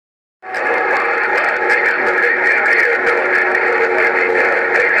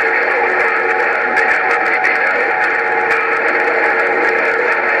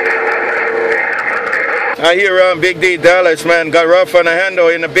I hear around Big D Dallas, man, got rough on the handle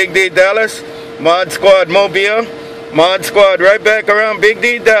in the Big D Dallas. ModSquad Mobile. ModSquad right back around Big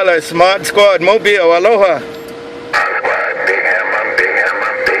D Dallas. ModSquad Mobile. Aloha.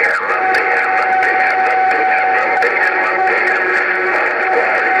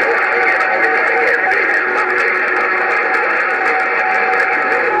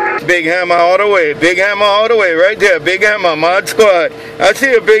 Big Hammer all the way. Big Hammer all the way. Right there. Big Hammer, ModSquad. I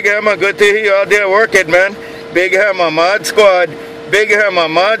see you, Big Hammer. Good to hear you out there working, man. Big Hammer, ModSquad. Big Hammer,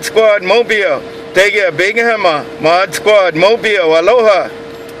 ModSquad Mobile. Take it, Big Hammer, ModSquad Mobile. Aloha.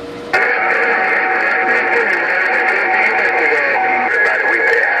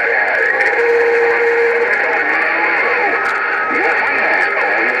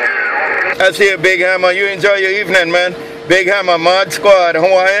 I see you, Big Hammer. You enjoy your evening, man. Big Hammer, ModSquad,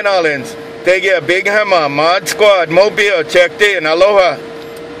 Hawaiian Islands. Take it, Big Hammer, ModSquad Mobile. Checked in. Aloha.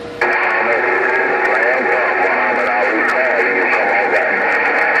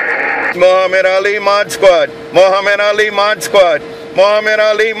 Muhammad Ali ModSquad. Muhammad Ali ModSquad. Muhammad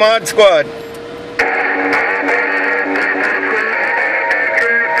Ali ModSquad.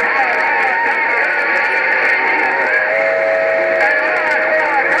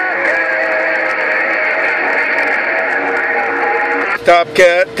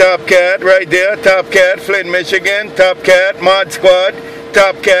 TopCat, right there. TopCat, Flint, Michigan. TopCat, ModSquad.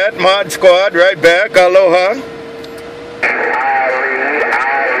 TopCat, ModSquad, right back. Aloha.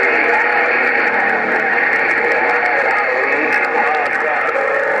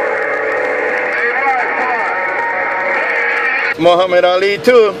 Muhammad Ali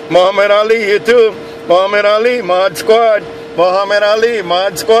too. Muhammad Ali, you too. Muhammad Ali, ModSquad. Muhammad Ali,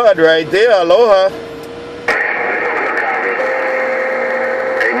 ModSquad, right there. Aloha.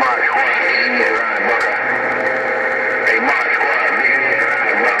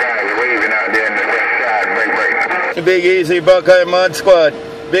 BigEasy, Buckeye, ModSquad.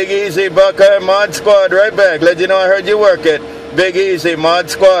 BigEasy, Buckeye, ModSquad, right back. Let you know I heard you work it. BigEasy,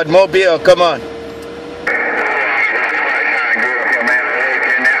 ModSquad, Mobile, come on.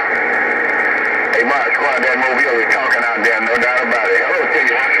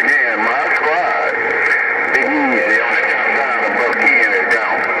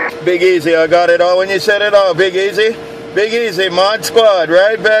 BigEasy, I got it all when you said it all. BigEasy, BigEasy, ModSquad,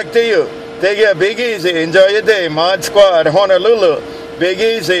 right back to you. Take care, BigEasy, enjoy your day. ModSquad, Honolulu.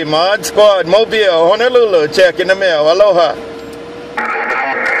 BigEasy, ModSquad, Mobile, Honolulu. Check in the mail. Aloha.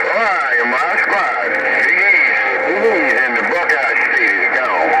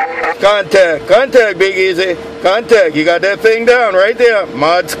 Contact, BigEasy. Contact, you got that thing down right there.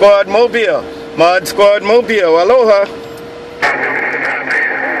 ModSquad Mobile. ModSquad Mobile. Aloha.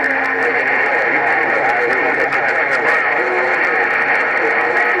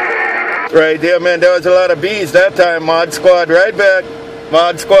 Right there, man. There was a lot of bees that time. ModSquad right back.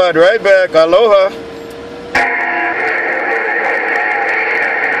 ModSquad right back. Aloha.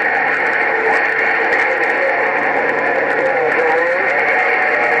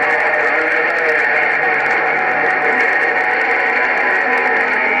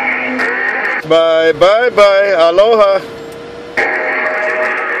 Bye. Aloha.